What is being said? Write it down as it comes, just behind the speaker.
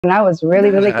And I was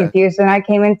really, really confused when I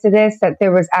came into this, that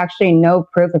there was actually no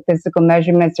proof of physical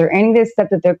measurements or any of this stuff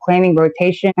that they're claiming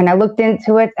rotation. And I looked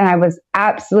into it and I was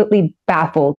absolutely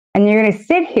baffled. And you're going to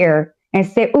sit here and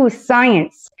say, oh,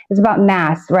 science is about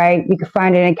math, right? We can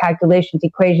find it in calculations,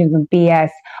 equations, and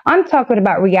BS. I'm talking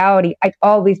about reality like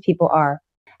all these people are.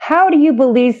 How do you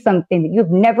believe something that you've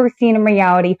never seen in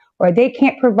reality or they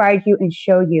can't provide you and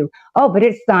show you? Oh, but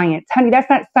it's science. Honey, that's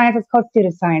not science. It's called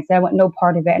pseudoscience. I want no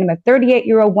part of it. And I'm a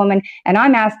 38-year-old woman, and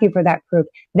I'm asking for that proof,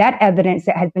 that evidence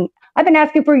that I've been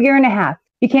asking for a year and a half.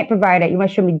 You can't provide it. You want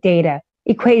to show me data,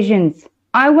 equations.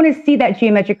 I want to see that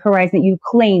geometric horizon that you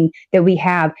claim that we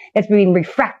have that's being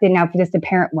refracted now for this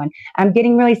apparent one. I'm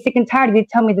getting really sick and tired of you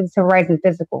telling me that this horizon is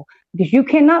physical because you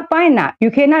cannot find that. You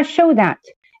cannot show that.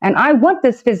 And I want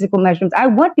those physical measurements. I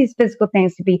want these physical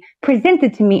things to be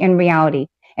presented to me in reality.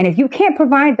 And if you can't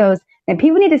provide those, then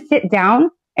people need to sit down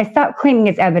and stop claiming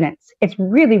it's evidence. It's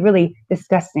really, really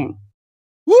disgusting.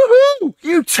 Woohoo!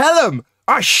 You tell them.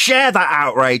 I share that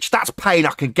outrage. That's pain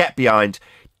I can get behind.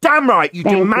 Damn right, you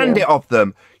demand it of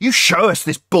them. You show us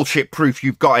this bullshit proof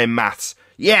you've got in maths.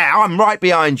 Yeah, I'm right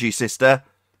behind you, sister.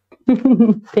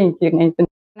 Thank you, Nathan.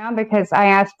 Now, because I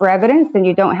asked for evidence and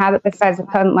you don't have it besides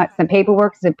some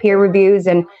paperwork, some peer reviews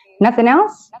and nothing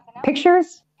else?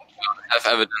 Pictures? I have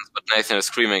evidence, but Nathan is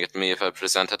screaming at me if I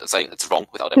present it and saying it's wrong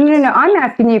without evidence. No, I'm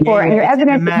asking you for it. And your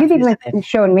evidence that you've even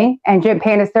shown me and Jim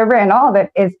Payne, a server and all of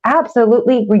it is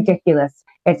absolutely ridiculous.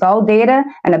 It's all data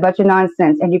and a bunch of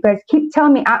nonsense. And you guys keep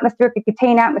telling me atmosphere could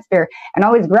contain atmosphere and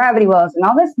all these gravity wells and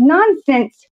all this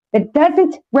nonsense that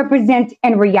doesn't represent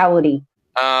in reality.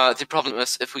 The problem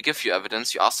is, if we give you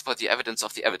evidence, you ask for the evidence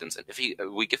of the evidence, and if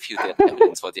we give you the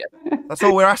evidence for the evidence. That's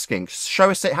all we're asking. Show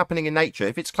us it happening in nature.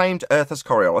 If it's claimed Earth has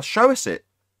Coriolis, show us it.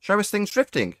 Show us things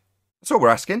drifting. That's all we're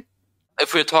asking.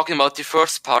 If we're talking about the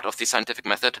first part of the scientific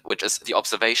method, which is the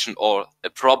observation or a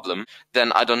problem,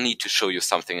 then I don't need to show you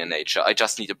something in nature. I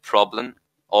just need a problem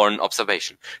or an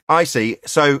observation. I see.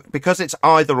 So because it's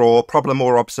either or, problem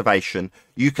or observation,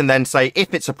 you can then say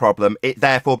if it's a problem, it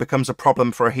therefore becomes a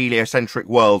problem for a heliocentric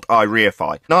world I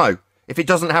reify. No. If it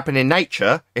doesn't happen in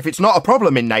nature, if it's not a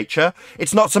problem in nature,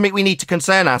 it's not something we need to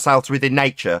concern ourselves with in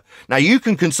nature. Now, you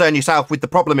can concern yourself with the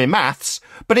problem in maths,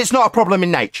 but it's not a problem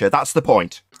in nature. That's the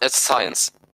point. It's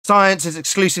science. Science is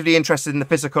exclusively interested in the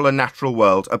physical and natural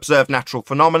world. Observe natural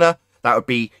phenomena. That would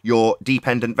be your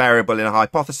dependent variable in a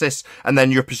hypothesis, and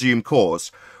then your presumed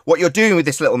cause. What you're doing with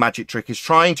this little magic trick is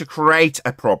trying to create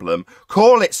a problem,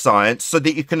 call it science, so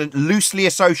that you can loosely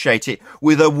associate it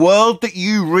with a world that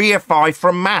you reify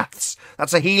from maths.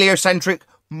 That's a heliocentric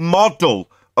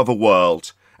model of a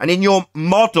world. And in your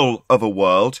model of a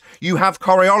world, you have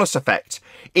Coriolis effect.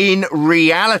 In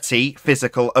reality,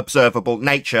 physical, observable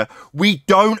nature, we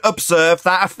don't observe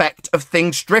that effect of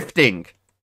things drifting.